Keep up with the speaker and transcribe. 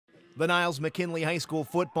The Niles McKinley High School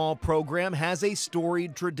football program has a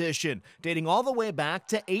storied tradition dating all the way back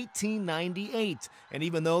to 1898. And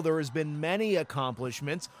even though there has been many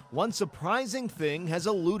accomplishments, one surprising thing has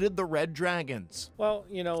eluded the Red Dragons. Well,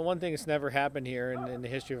 you know, one thing that's never happened here in the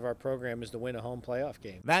history of our program is to win a home playoff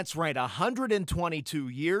game. That's right, 122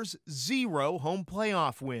 years, 0 home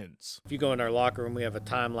playoff wins. If you go in our locker room, we have a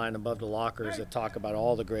timeline above the lockers that talk about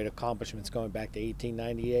all the great accomplishments going back to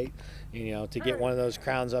 1898. You know, to get one of those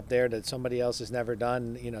crowns up there that somebody else has never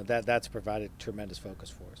done, you know, that's provided tremendous focus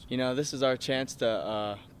for us. You know, this is our chance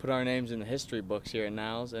to put our names in the history books here at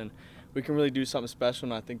Niles, and we can really do something special,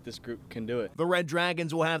 and I think this group can do it. The Red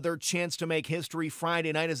Dragons will have their chance to make history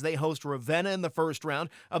Friday night as they host Ravenna in the first round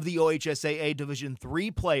of the OHSAA Division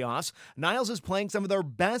III playoffs. Niles is playing some of their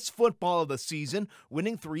best football of the season,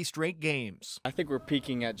 winning 3 straight games. I think we're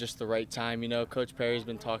peaking at just the right time. You know, Coach Perry's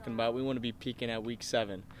been talking about we want to be peaking at week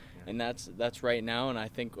 7. And that's right now, and I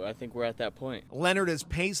think we're at that point. Leonard has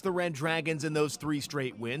paced the Red Dragons in those 3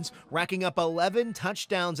 straight wins, racking up 11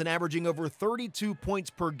 touchdowns and averaging over 32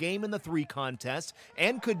 points per game in the 3 contests,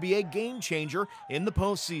 and could be a game changer in the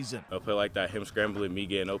postseason. A play like that, him scrambling, me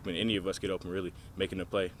getting open, any of us get open, really making the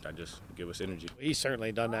play, that just give us energy. He's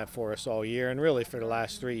certainly done that for us all year, and really for the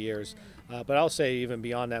last 3 years. But I'll say even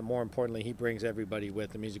beyond that, more importantly, he brings everybody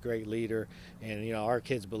with him. He's a great leader, and you know, our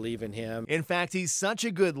kids believe in him. In fact, he's such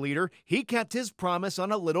a good leader, he kept his promise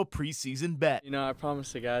on a little preseason bet. You know, I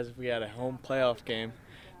promised the guys if we had a home playoff game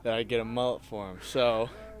that I'd get a mullet for them. So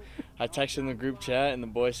I texted in the group chat, and the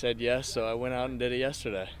boy said yes, so I went out and did it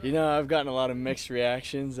yesterday. You know, I've gotten a lot of mixed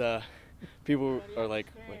reactions. People are like,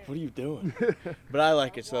 what are you doing? But I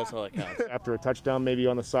like it, so that's all that counts. After a touchdown, maybe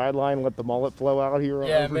on the sideline, let the mullet flow out here.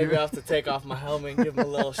 Yeah, maybe I'll have to take off my helmet and give them a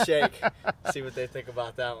little shake, see what they think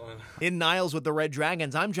about that one. In Niles with the Red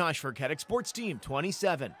Dragons, I'm Josh Furketic, Sports Team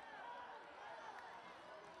 27.